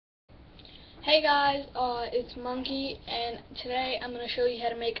Hey guys, it's Monkey, and today I'm going to show you how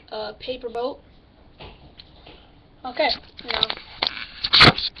to make a paper boat. Okay, now,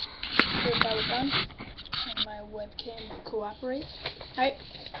 here's how it's done, and my webcam cooperates. Alright,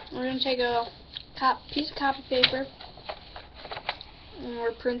 we're going to take a piece of copy paper,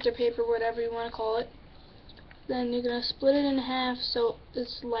 or printer paper, whatever you want to call it. Then you're going to split it in half so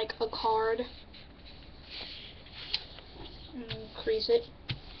it's like a card, and crease it.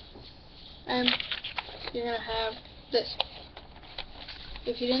 And you're going to have this.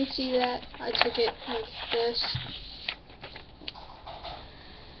 If you didn't see that, I took it like this.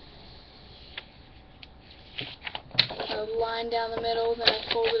 A line down the middle, then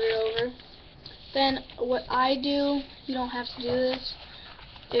I folded it over. Then what I do, you don't have to do this.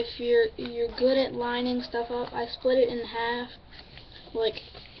 If you're good at lining stuff up, I split it in half like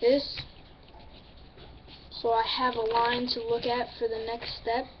this. So I have a line to look at for the next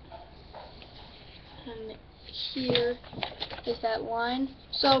step. And here is that line.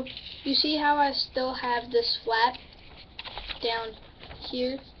 So you see how I still have this flap down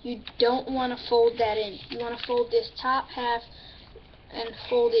here? You don't want to fold that in. You want to fold this top half and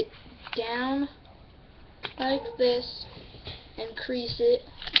fold it down like this and crease it.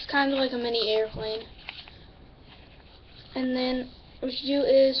 It's kind of like a mini airplane. And then what you do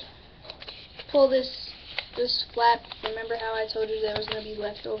is pull this flap. Remember how I told you there was going to be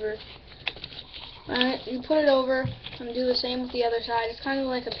leftover? Alright, you put it over and do the same with the other side. It's kind of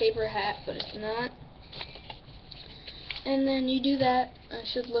like a paper hat, but it's not. And then you do that. It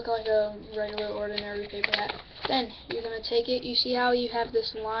should look like a regular, ordinary paper hat. Then you're going to take it. You see how you have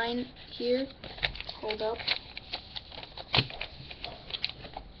this line here? Hold up.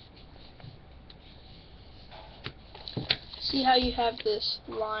 See how you have this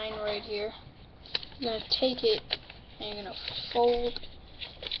line right here? You're going to take it and you're going to fold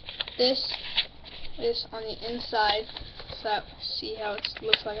this on the inside, so that, see how it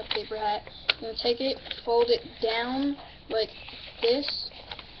looks like a paper hat. You're going to take it, fold it down like this,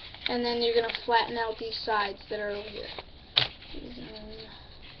 and then you're going to flatten out these sides that are over here.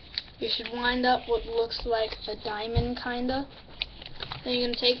 You should wind up what looks like a diamond, kinda. Then you're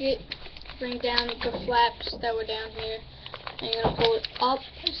going to take it, bring down the flaps that were down here, and you're going to pull it up.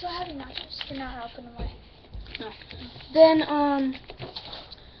 I'm still having nachos. They're not helping them away. No. Then,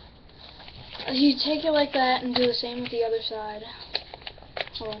 you take it like that and do the same with the other side.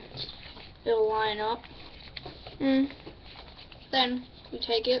 Well, it'll line up. Then you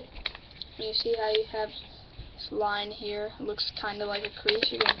take it and you see how you have this line here. It looks kind of like a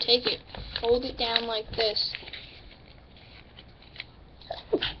crease. You're going to take it, fold it down like this.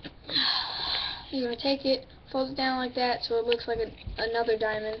 You're going to take it, fold it down like that so it looks like another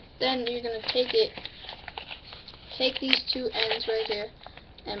diamond. Then you're going to take it, take these two ends right here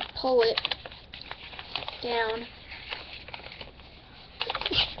and pull it down.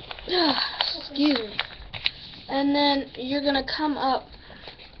 Excuse me. And then you're going to come up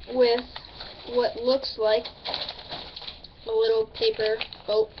with what looks like a little paper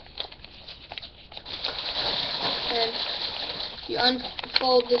boat. And you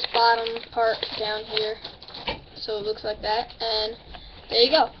unfold this bottom part down here so it looks like that. And there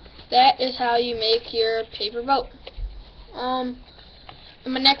you go. That is how you make your paper boat.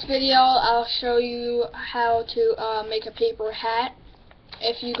 In my next video, I'll show you how to make a paper hat.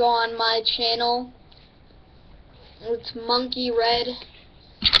 If you go on my channel, it's Monkey Red.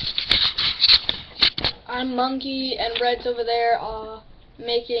 I'm Monkey, and Red's over there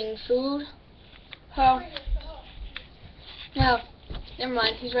making food. Oh, no, never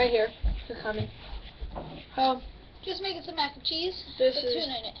mind. He's right here. He's coming. Oh, Just making some mac and cheese. This with is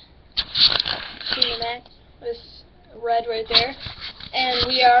tuna in it. tuna mac. This Red right there. And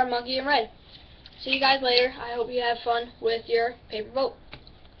we are Monkey and Red. See you guys later. I hope you have fun with your paper boat.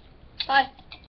 Bye.